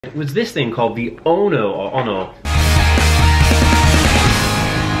was this thing called the Ono or Ono.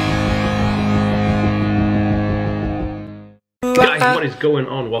 Guys, what is going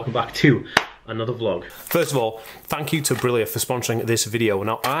on? Welcome back to another vlog. First of all, thank you to Brillia for sponsoring this video.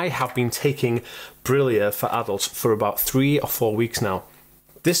 Now, I have been taking Brillia for adults for about 3 or 4 weeks now.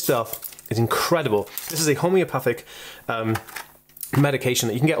 This stuff is incredible. This is a homeopathic medication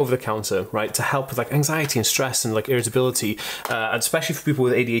that you can get over the counter, right, to help with like anxiety and stress and like irritability, and especially for people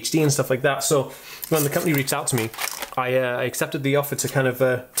with ADHD and stuff like that. So when the company reached out to me, I accepted the offer to kind of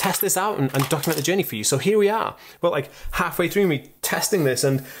test this out and document the journey for you. So here we are. Well, like halfway through me testing this,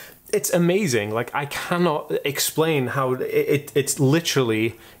 and it's amazing. Like, I cannot explain how it's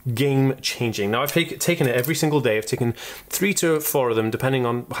literally game changing. Now, I've taken it every single day. I've taken 3 to 4 of them, depending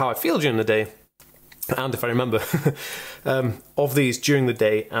on how I feel during the day, and if I remember, of these during the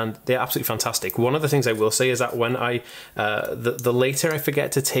day, and they're absolutely fantastic. One of the things I will say is that when the later I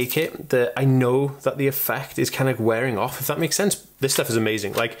forget to take it, I know that the effect is kind of wearing off, if that makes sense. This stuff is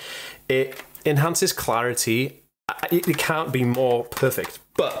amazing. Like, it enhances clarity. It can't be more perfect,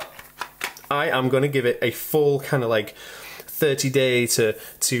 but I am going to give it a full kind of like 30-day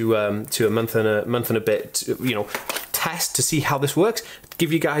to a month and a bit, you know, test to see how this works.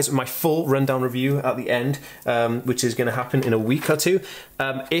 Give you guys my full rundown review at the end, which is going to happen in a week or 2.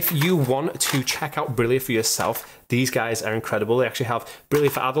 If you want to check out Brillia for yourself, these guys are incredible. They actually have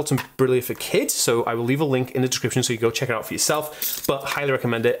Brillia for adults and Brillia for kids, so I will leave a link in the description so you go check it out for yourself, but highly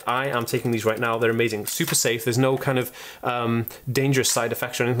recommend it. I am taking these right now. They're amazing, super safe. There's no kind of dangerous side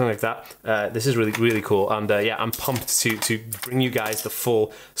effects or anything like that. This is really, really cool, and yeah, I'm pumped to bring you guys the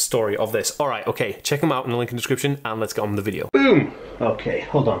full story of this. All right, okay, check them out in the link in the description, and let's get on with the video. Boom! Okay,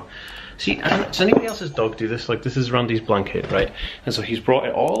 hold on. See, does anybody else's dog do this? Like, this is Randy's blanket, right? And so he's brought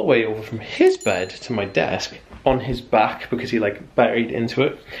it all the way over from his bed to my desk on his back because he like buried into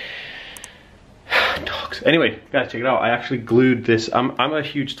it. Dogs. Anyway, guys, check it out. I actually glued this. I'm a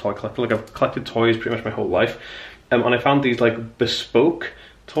huge toy collector. Like, I've collected toys pretty much my whole life, and I found these like bespoke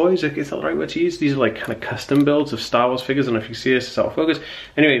toys. Is that the right word to use? These are like kind of custom builds of Star Wars figures. I don't know if you see this, it's out of focus.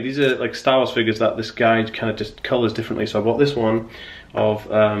 Anyway, these are like Star Wars figures that this guy kind of just colors differently. So I bought this one of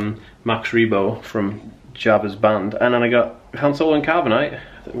Max Rebo from Jabba's band, and then I got Han Solo and Carbonite.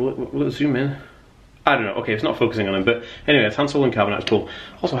 Will it zoom in? I don't know. Okay, it's not focusing on him, but anyway, it's Han Solo and Carbonite. It's cool.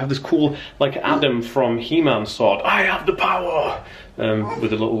 Also, I have this cool like Adam from He-Man sword. I have the power,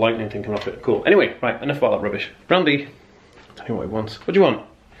 with a little lightning thing coming off it. Cool. Anyway, right, enough about that rubbish. Randy, tell me what he wants. What do you want?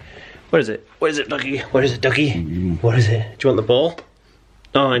 What is it? What is it, Ducky? What is it, Ducky? What is it? Do you want the ball?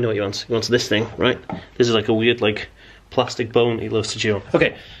 Oh, I know what he wants. He wants this thing, right? This is like a weird, like, plastic bone he loves to chew on.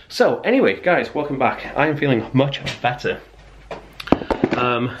 Okay, so anyway, guys, welcome back. I am feeling much better.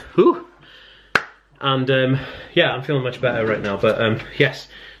 Yeah, I'm feeling much better right now. But yes,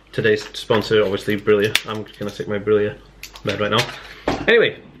 today's sponsor, obviously, Brillia. I'm gonna take my Brillia bed right now.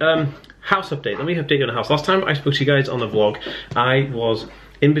 Anyway, house update. Let me update you on the house. Last time I spoke to you guys on the vlog, I was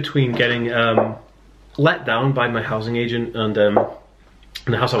in between getting let down by my housing agent, and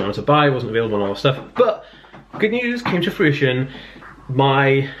the house I wanted to buy wasn't available and all that stuff. But good news came to fruition.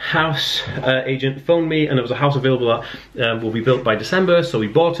 My house agent phoned me, and there was a house available that will be built by December, so we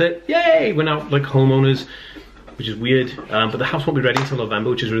bought it. Yay! We're now like homeowners, which is weird, but the house won't be ready until November,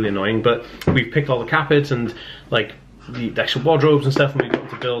 which is really annoying. But we've picked all the carpets and like the actual wardrobes and stuff, and we've got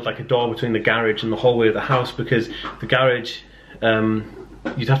to build like a door between the garage and the hallway of the house, because the garage,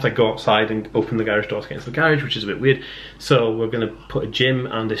 you'd have to like, go outside and open the garage door to get into the garage, which is a bit weird. So we're going to put a gym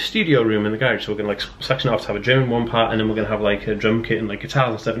and a studio room in the garage. So we're going to like section it off to have a gym in one part, and then we're going to have like a drum kit and like guitars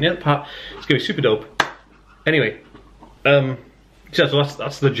and stuff in the other part. It's going to be super dope. Anyway, so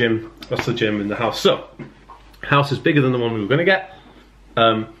that's the gym. That's the gym in the house. So, house is bigger than the one we were going to get.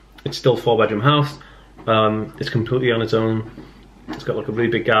 It's still a 4-bedroom house. It's completely on its own. It's got like a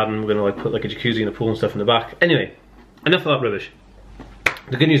really big garden. We're going to like put like a jacuzzi and a pool and stuff in the back. Anyway, enough of that rubbish.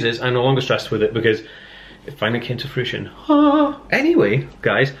 The good news is I'm no longer stressed with it because it finally came to fruition. Anyway,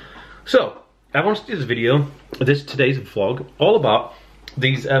 guys, so I wanted to do this video, today's vlog, all about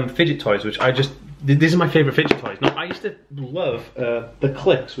these fidget toys, which these are my favourite fidget toys. Now, I used to love the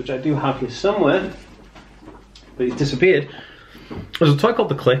Clicks, which I do have here somewhere, but it disappeared. There's a toy called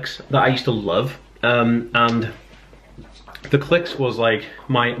the Clicks that I used to love, and the Clicks was like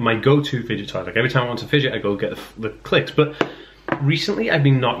my go-to fidget toy. Like every time I want to fidget, I go get the Clicks, but recently I've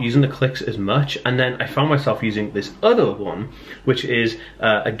been not using the Clicks as much, and then I found myself using this other one, which is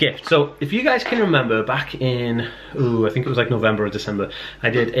a gift. So if you guys can remember back in, I think it was like November or December, I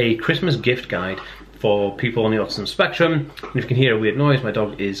did a Christmas gift guide for people on the autism spectrum. And if you can hear a weird noise, my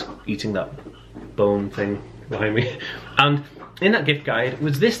dog is eating that bone thing behind me. And in that gift guide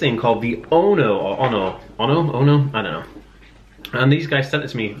was this thing called the Ono, or Ono, I don't know. And these guys sent it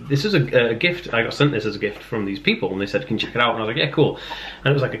to me. This is a gift. I got sent this as a gift from these people, and they said, can you check it out? And I was like, yeah, cool.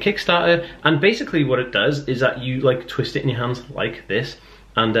 And it was like a Kickstarter, and basically what it does is that you like twist it in your hands like this,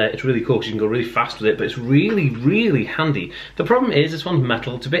 and it's really cool because you can go really fast with it, but it's really, really handy. The problem is this one's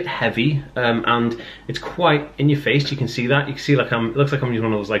metal, it's a bit heavy, and it's quite in your face. You can see that. You can see like it looks like I'm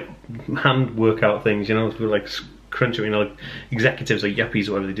using one of those like hand workout things, you know, with like crunch, you know, like executives or yuppies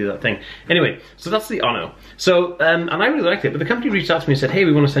or whatever, they do that thing. Anyway, so that's the Ono. So, and I really liked it, but the company reached out to me and said, hey,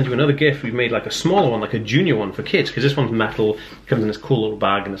 we want to send you another gift. We've made like a smaller one, like a junior one for kids, because this one's metal, comes in this cool little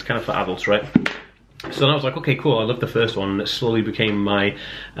bag, and it's kind of for adults, right? So then I was like, okay, cool, I loved the first one, and it slowly became my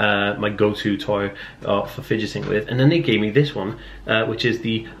my go-to toy for fidgeting with. And then they gave me this one, which is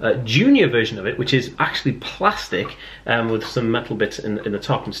the junior version of it, which is actually plastic with some metal bits in the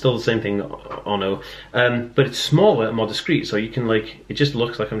top, and still the same thing, Ono, but it's smaller and more discreet, so you can like, it just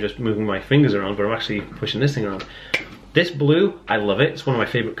looks like I'm just moving my fingers around, but I'm actually pushing this thing around. This blue, I love it, it's one of my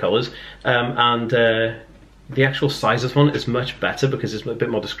favourite colours, and the actual size of this one is much better because it's a bit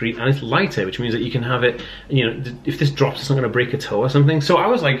more discreet, and it's lighter, which means that you can have it, you know, if this drops, it's not going to break a toe or something. So I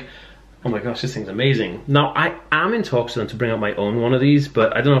was like, oh my gosh, this thing's amazing. Now, I am in talks with them to bring out my own one of these,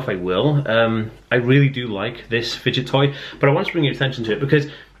 but I don't know if I will. I really do like this fidget toy, but I want to bring your attention to it because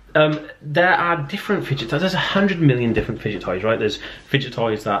there are different fidget toys. There's 100 million different fidget toys, right? There's fidget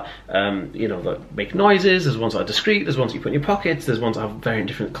toys that, you know, that make noises. There's ones that are discreet. There's ones that you put in your pockets. There's ones that have very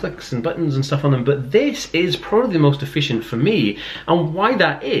different clicks and buttons and stuff on them. But this is probably the most efficient for me. And why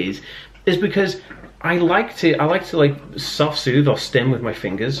that is because I like to like soft soothe or stim with my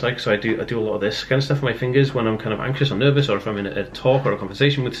fingers, like, so I do a lot of this kind of stuff with my fingers when I'm kind of anxious or nervous, or if I'm in a talk or a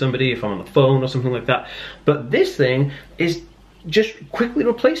conversation with somebody, if I'm on the phone or something like that. But this thing is just quickly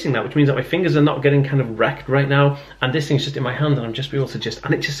replacing that, which means that my fingers are not getting kind of wrecked right now, and this thing's just in my hand, and I'm just able to just,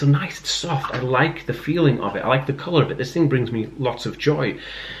 and it's just so nice, it's soft. I like the feeling of it, I like the colour of it. This thing brings me lots of joy.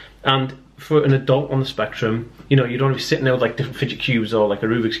 And for an adult on the spectrum, you know, you don't want to be sitting there with like different fidget cubes or like a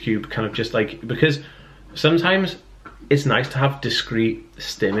Rubik's Cube, kind of just like, because sometimes it's nice to have discreet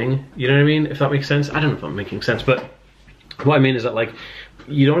stimming, you know what I mean, if that makes sense. I don't know if I'm making sense, but what I mean is that, like,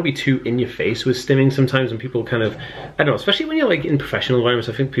 you don't want to be too in your face with stimming sometimes, and people kind of, I don't know, especially when you're like in professional environments,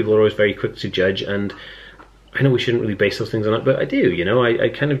 I think people are always very quick to judge, and I know we shouldn't really base those things on it, but I do, you know, I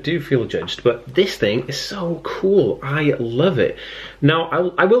kind of do feel judged. But this thing is so cool, I love it. Now,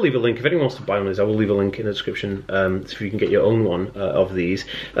 I will leave a link, if anyone wants to buy one of these, I will leave a link in the description, so you can get your own one of these.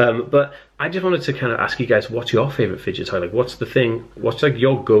 But I just wanted to kind of ask you guys, what's your favourite fidget toy? Like, what's the thing, what's like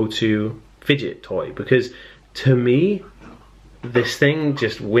your go-to fidget toy? Because to me, this thing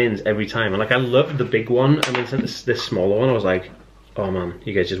just wins every time. And like, I loved the big one, and then sent this smaller one. I was like, oh man,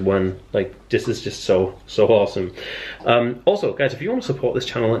 you guys just won. Like, this is just so awesome. Also, guys, if you want to support this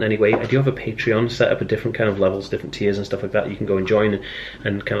channel in any way, I do have a Patreon set up at different kind of levels, different tiers and stuff like that. You can go and join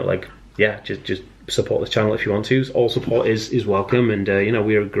and kind of like, yeah, just support this channel if you want to. All support is welcome, and you know,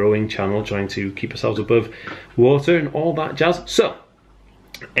 we're a growing channel trying to keep ourselves above water and all that jazz. So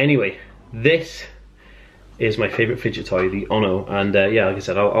anyway, this is my favourite fidget toy, the Ono, and yeah, like I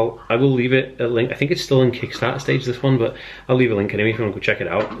said, I will leave it a link. I think it's still in Kickstarter stage, this one, but I'll leave a link anyway if you want to go check it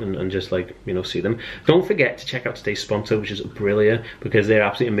out and just, like, you know, see them. Don't forget to check out today's sponsor, which is Brillia, because they're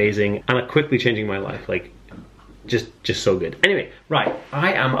absolutely amazing and are quickly changing my life. Like, just so good. Anyway, right,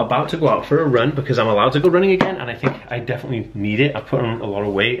 I am about to go out for a run because I'm allowed to go running again, and I think I definitely need it. I've put on a lot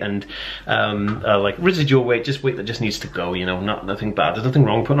of weight, and like residual weight, just weight that just needs to go, you know, nothing bad. There's nothing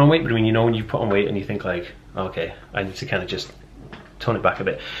wrong with putting on weight, but I mean, you know, when you put on weight and you think like, okay, I need to kind of just tone it back a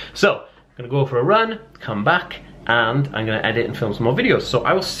bit. So I'm gonna go for a run, come back, and I'm gonna edit and film some more videos. So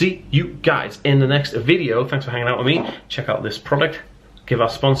I will see you guys in the next video. Thanks for hanging out with me. Check out this product. Give our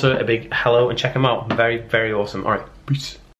sponsor a big hello and check them out. Very, very awesome. All right, peace.